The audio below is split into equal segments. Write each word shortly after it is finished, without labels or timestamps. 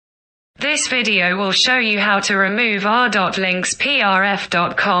This video will show you how to remove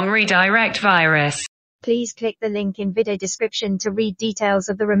r.linksprf.com redirect virus. Please click the link in video description to read details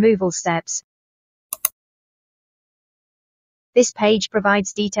of the removal steps. This page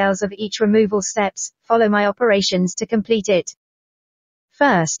provides details of each removal steps. Follow my operations to complete it.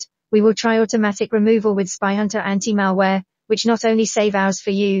 First, we will try automatic removal with SpyHunter anti-malware, which not only save hours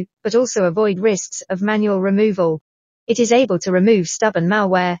for you, but also avoid risks of manual removal. It is able to remove stubborn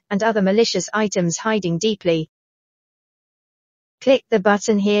malware and other malicious items hiding deeply. Click the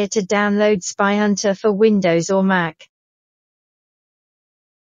button here to download SpyHunter for Windows or Mac.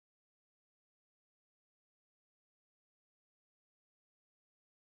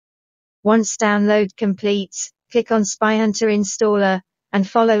 Once download completes, click on SpyHunter Installer, and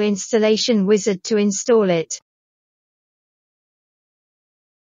follow Installation Wizard to install it.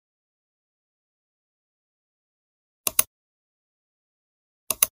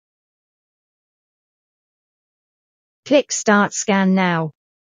 Click Start Scan now.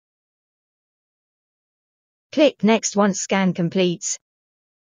 Click Next once scan completes.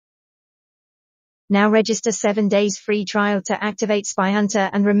 Now register 7 days free trial to activate SpyHunter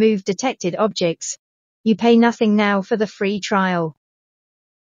and remove detected objects. You pay nothing now for the free trial.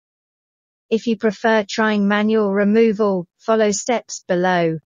 If you prefer trying manual removal, follow steps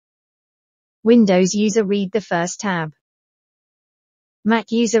below. Windows user read the first tab.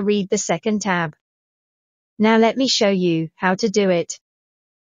 Mac user read the second tab. Now let me show you how to do it.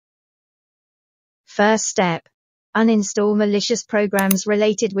 First step. Uninstall malicious programs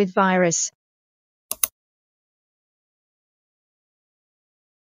related with virus.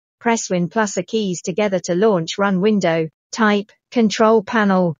 Press Win plus A keys together to launch Run window. Type Control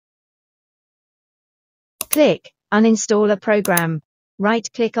Panel. Click Uninstall a program.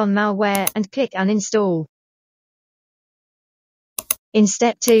 Right-click on malware and click Uninstall. In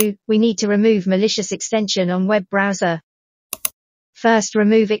step 2, we need to remove malicious extension on web browser. First,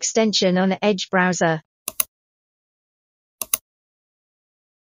 remove extension on Edge browser.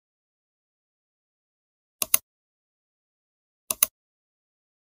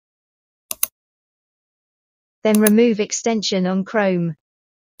 Then remove extension on Chrome.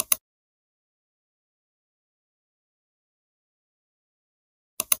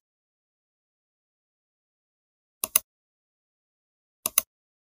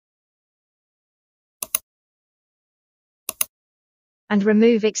 And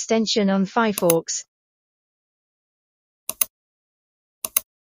remove extension on Firefox.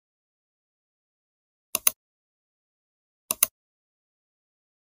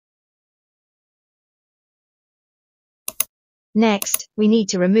 Next, we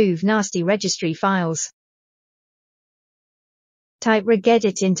need to remove nasty registry files. Type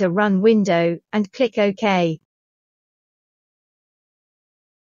regedit into Run window, and click OK.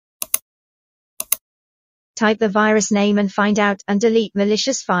 Type the virus name and find out and delete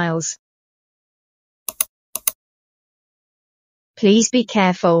malicious files. Please be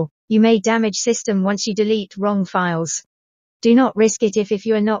careful. You may damage system once you delete wrong files. Do not risk it if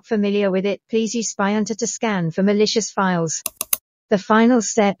you are not familiar with it. Please use SpyHunter to scan for malicious files. The final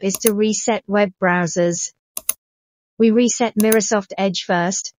step is to reset web browsers. We reset Microsoft Edge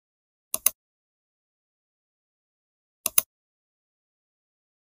first.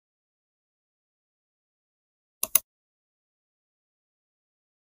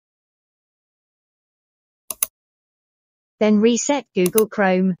 Then reset Google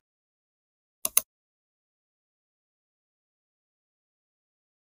Chrome.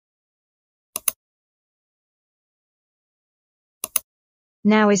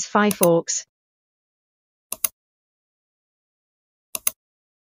 Now is Firefox.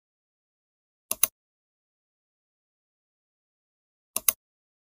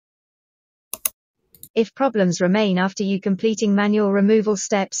 If problems remain after you completing manual removal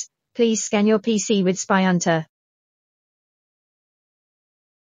steps, please scan your PC with SpyHunter.